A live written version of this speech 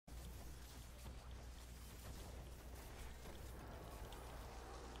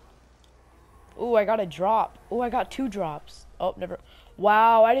Ooh, I got a drop. Ooh, I got 2 drops. Oh, never.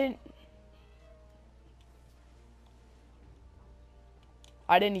 Wow, I didn't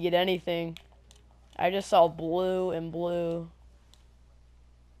get anything. I just saw blue and blue.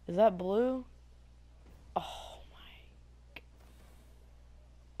 Is that blue? Oh my.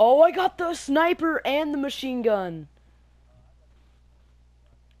 Oh, I got the sniper and the machine gun.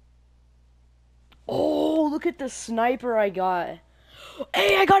 Oh, look at the sniper I got.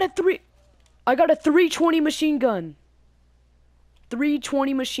 Hey, I got a 320 machine gun.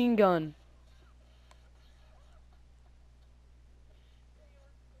 320 machine gun.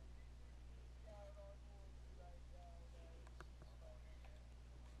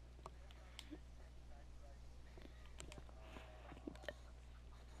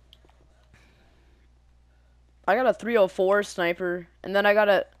 I got a 304 sniper, and then I got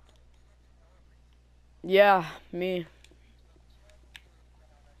a, yeah, me.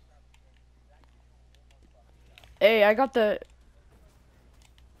 Hey, I got the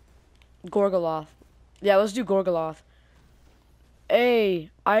Gorgoloth. Yeah, let's do Gorgoloth. Hey,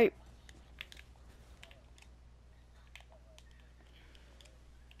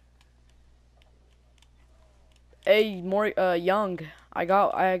 hey, more, young. I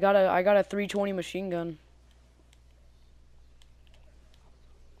got a 320 machine gun.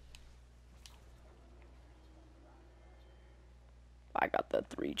 I got the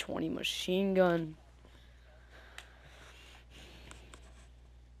 320 machine gun.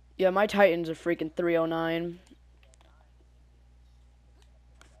 Yeah, my Titan's a freaking 309.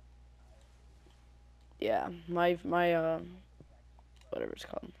 Yeah, my whatever it's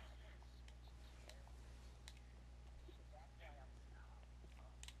called.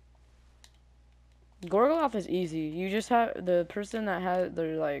 Gorgoloth is easy. You just have the person that has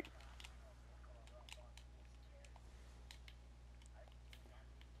they're like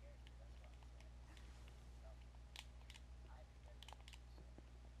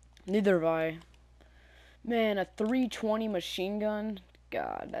neither have I. Man, a 320 machine gun?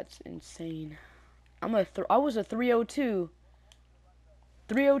 God, that's insane. I was a 302.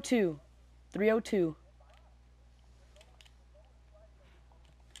 302. 302.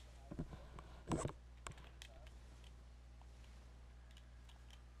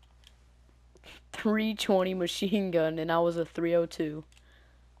 320 machine gun and I was a 302.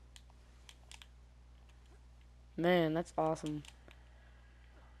 Man, that's awesome.